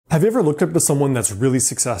Have you ever looked up to someone that's really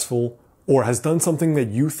successful or has done something that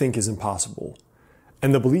you think is impossible?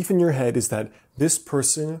 And the belief in your head is that this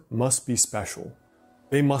person must be special.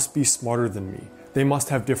 They must be smarter than me. They must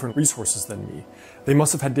have different resources than me. They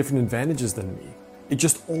must have had different advantages than me. It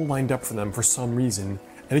just all lined up for them for some reason,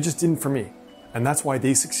 and it just didn't for me. And that's why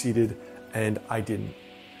they succeeded and I didn't.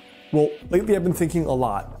 Well, lately I've been thinking a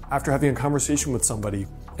lot after having a conversation with somebody,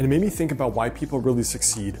 and it made me think about why people really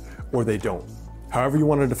succeed or they don't. However you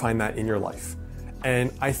want to define that in your life.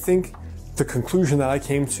 And I think the conclusion that I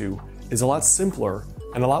came to is a lot simpler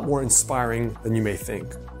and a lot more inspiring than you may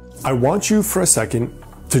think. I want you for a second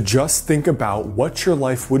to just think about what your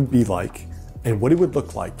life would be like and what it would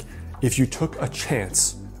look like if you took a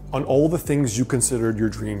chance on all the things you considered your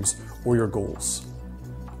dreams or your goals.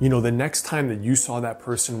 You know, the next time that you saw that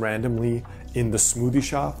person randomly in the smoothie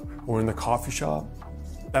shop or in the coffee shop,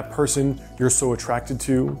 that person you're so attracted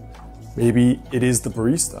to, maybe it is the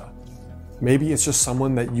barista. Maybe it's just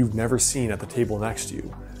someone that you've never seen at the table next to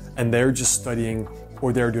you, and they're just studying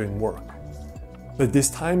or they're doing work. But this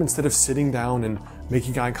time, instead of sitting down and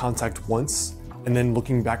making eye contact once and then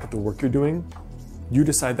looking back at the work you're doing, you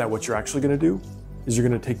decide that what you're actually gonna do is you're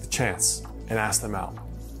gonna take the chance and ask them out.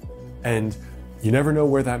 And you never know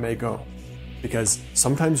where that may go, because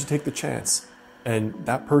sometimes you take the chance and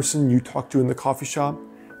that person you talked to in the coffee shop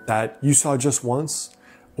that you saw just once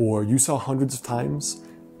or you saw hundreds of times,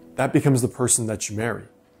 that becomes the person that you marry.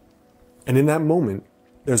 And in that moment,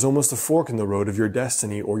 there's almost a fork in the road of your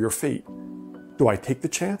destiny or your fate. Do I take the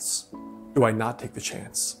chance? Do I not take the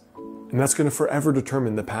chance? And that's going to forever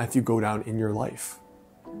determine the path you go down in your life.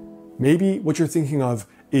 Maybe what you're thinking of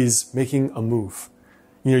is making a move.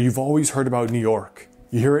 You know, you've always heard about New York.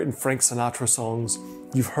 You hear it in Frank Sinatra songs.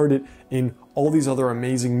 You've heard it in all these other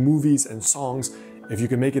amazing movies and songs. If you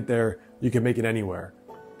can make it there, you can make it anywhere.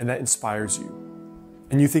 And that inspires you.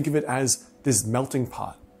 And you think of it as this melting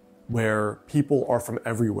pot where people are from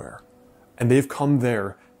everywhere. And they've come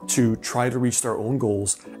there to try to reach their own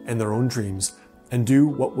goals and their own dreams and do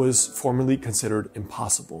what was formerly considered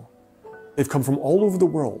impossible. They've come from all over the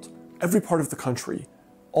world, every part of the country,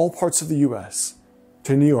 all parts of the US,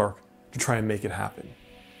 to New York to try and make it happen.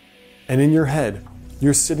 And in your head,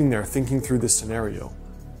 you're sitting there thinking through this scenario.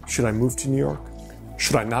 Should I move to New York?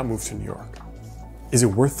 Should I not move to New York? Is it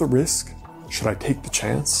worth the risk? Should I take the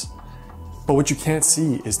chance? But what you can't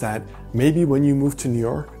see is that maybe when you move to New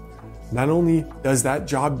York, not only does that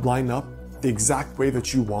job line up the exact way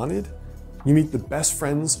that you wanted, you meet the best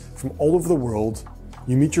friends from all over the world,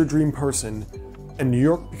 you meet your dream person, and New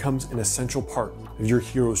York becomes an essential part of your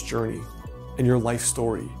hero's journey and your life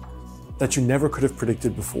story that you never could have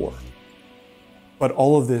predicted before. But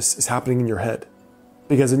all of this is happening in your head,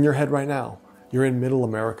 because in your head right now, you're in Middle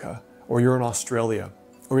America, or you're in Australia,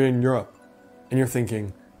 or you're in Europe, and you're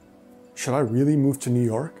thinking, should I really move to New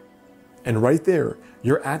York? And right there,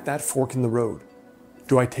 you're at that fork in the road.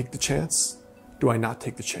 Do I take the chance? Do I not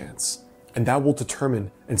take the chance? And that will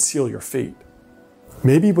determine and seal your fate.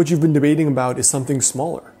 Maybe what you've been debating about is something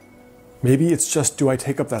smaller. Maybe it's just, do I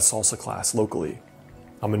take up that salsa class locally?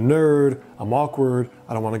 I'm a nerd, I'm awkward,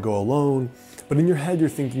 I don't want to go alone. But in your head, you're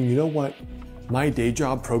thinking, you know what? My day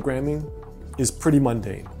job programming is pretty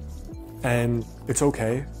mundane. And it's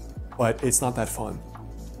okay, but it's not that fun.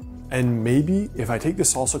 And maybe if I take the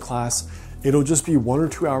salsa class, it'll just be 1 or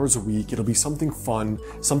 2 hours a week. It'll be something fun,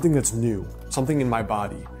 something that's new, something in my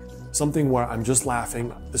body, something where I'm just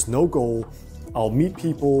laughing. There's no goal. I'll meet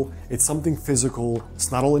people. It's something physical.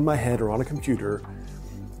 It's not all in my head or on a computer.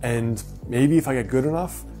 And maybe if I get good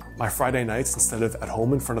enough, my Friday nights, instead of at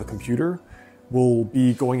home in front of the computer, will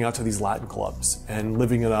be going out to these Latin clubs and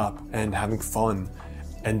living it up and having fun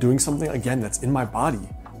and doing something, again, that's in my body,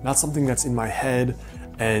 not something that's in my head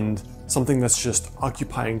and something that's just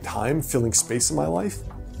occupying time, filling space in my life,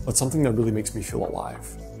 but something that really makes me feel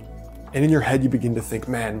alive. And in your head, you begin to think,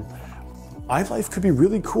 man, my life could be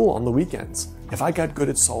really cool on the weekends if I got good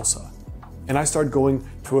at salsa and I started going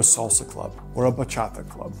to a salsa club or a bachata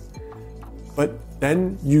club. But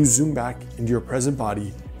then you zoom back into your present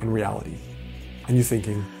body in reality and you're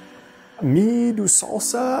thinking, me do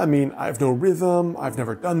salsa? I mean, I have no rhythm. I've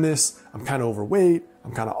never done this. I'm kind of overweight.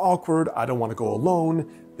 I'm kind of awkward. I don't want to go alone.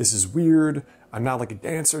 This is weird. I'm not like a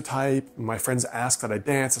dancer type. My friends ask that I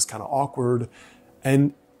dance. It's kind of awkward.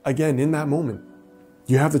 And again, in that moment,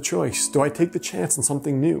 you have the choice. Do I take the chance on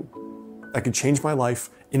something new that could change my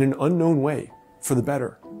life in an unknown way for the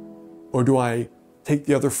better? Or do I take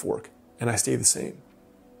the other fork and I stay the same?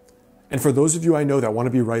 And for those of you I know that want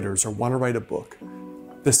to be writers or want to write a book,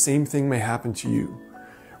 the same thing may happen to you,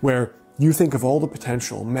 where you think of all the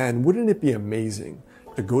potential. Man, wouldn't it be amazing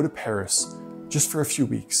to go to Paris, just for a few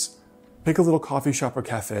weeks. Pick a little coffee shop or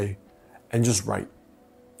cafe and just write.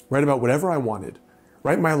 Write about whatever I wanted.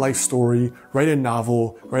 Write my life story, write a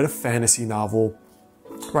novel, write a fantasy novel,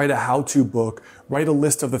 write a how-to book, write a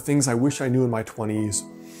list of the things I wish I knew in my 20s.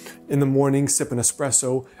 In the morning, sip an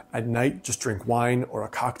espresso. At night, just drink wine or a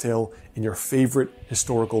cocktail in your favorite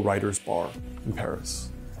historical writer's bar in Paris.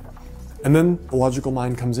 And then the logical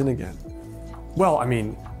mind comes in again. Well, I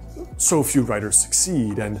mean, so few writers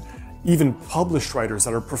succeed, and even published writers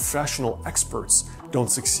that are professional experts don't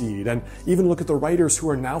succeed. And even look at the writers who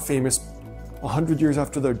are now famous 100 years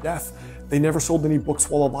after their death. They never sold any books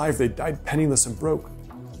while alive. They died penniless and broke.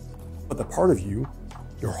 But the part of you,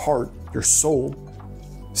 your heart, your soul,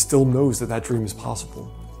 still knows that that dream is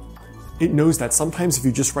possible. It knows that sometimes if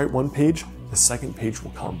you just write one page, the second page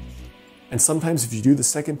will come. And sometimes if you do the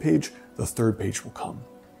second page, the third page will come.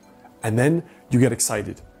 And then you get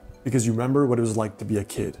excited because you remember what it was like to be a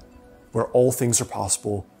kid, where all things are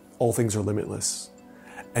possible, all things are limitless.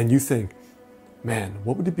 And you think, man,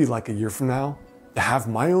 what would it be like a year from now to have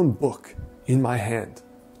my own book in my hand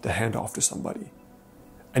to hand off to somebody?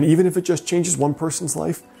 And even if it just changes one person's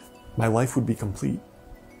life, my life would be complete.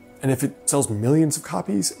 And if it sells millions of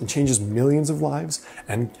copies and changes millions of lives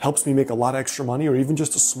and helps me make a lot of extra money or even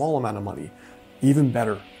just a small amount of money, even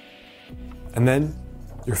better. And then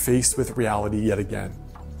you're faced with reality yet again.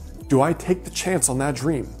 Do I take the chance on that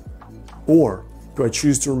dream? Or do I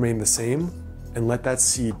choose to remain the same and let that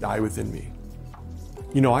seed die within me?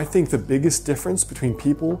 You know, I think the biggest difference between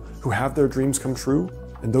people who have their dreams come true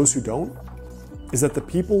and those who don't is that the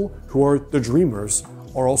people who are the dreamers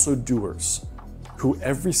are also doers, who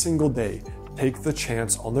every single day take the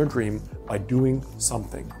chance on their dream by doing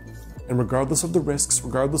something. And regardless of the risks,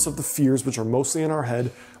 regardless of the fears, which are mostly in our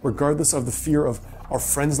head, regardless of the fear of our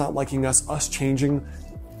friends not liking us changing,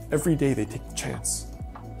 every day they take the chance.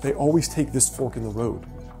 They always take this fork in the road.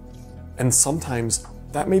 And sometimes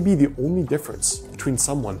that may be the only difference between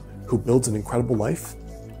someone who builds an incredible life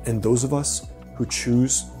and those of us who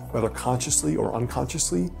choose, whether consciously or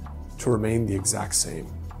unconsciously, to remain the exact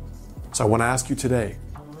same. So I want to ask you today,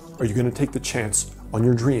 are you going to take the chance on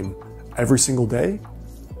your dream every single day?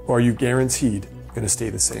 Or are you guaranteed going to stay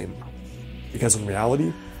the same? Because in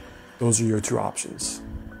reality, those are your two options.